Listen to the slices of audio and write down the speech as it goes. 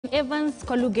Evans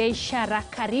kwa lugha ya ishara,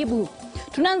 karibu.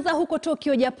 Tunaanza huko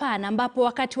Tokyo, Japan, ambapo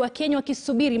wakati wa Kenya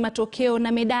wakisubiri matokeo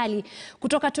na medali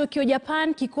kutoka Tokyo,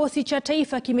 Japan, kikosi cha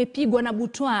taifa kimepigwa na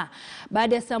butwaa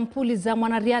baada ya sampuli za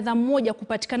mwanariadha mmoja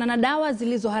kupatikana na dawa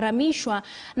zilizoharamishwa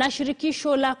na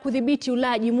shirikisho la kudhibiti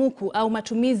ulaji muku au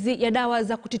matumizi ya dawa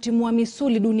za kutitimua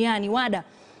misuli duniani WADA.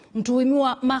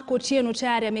 Mtuhumiwa Otieno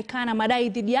tayari amekana madai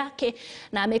dhidi yake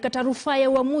na amekata rufaa ya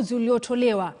uamuzi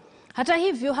uliotolewa. Hata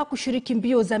hivyo hakushiriki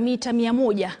mbio za mita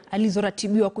 100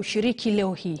 alizoratibiwa kushiriki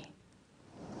leo hii.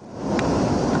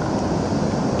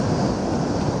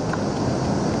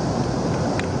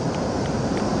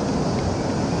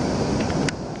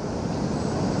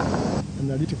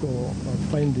 Analytical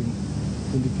finding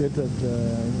indicated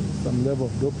some level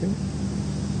of doping.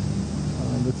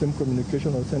 The same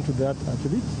communication was sent to that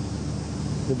athlete.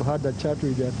 They've had a chat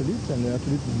with the athlete, and the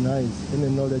athlete denies any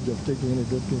knowledge of taking any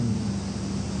doping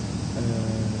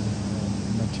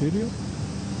material,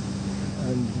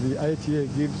 and the ITA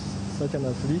gives such an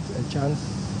athlete a chance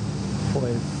for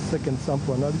a second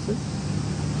sample analysis.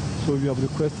 So we have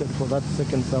requested for that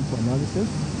second sample analysis.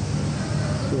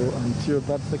 So until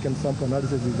that second sample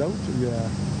analysis is out,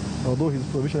 although he is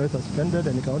provisionally suspended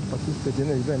and he cannot participate in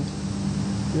the event,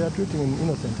 we are treating him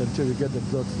innocent until we get the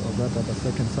results of that other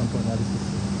second sample analysis.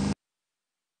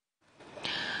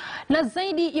 Na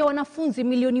zaidi ya wanafunzi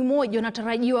milioni 1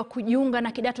 wanatarajiwa kujiunga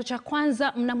na kidato cha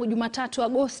kwanza mnamo Jumatatu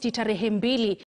Agosti tarehe 2.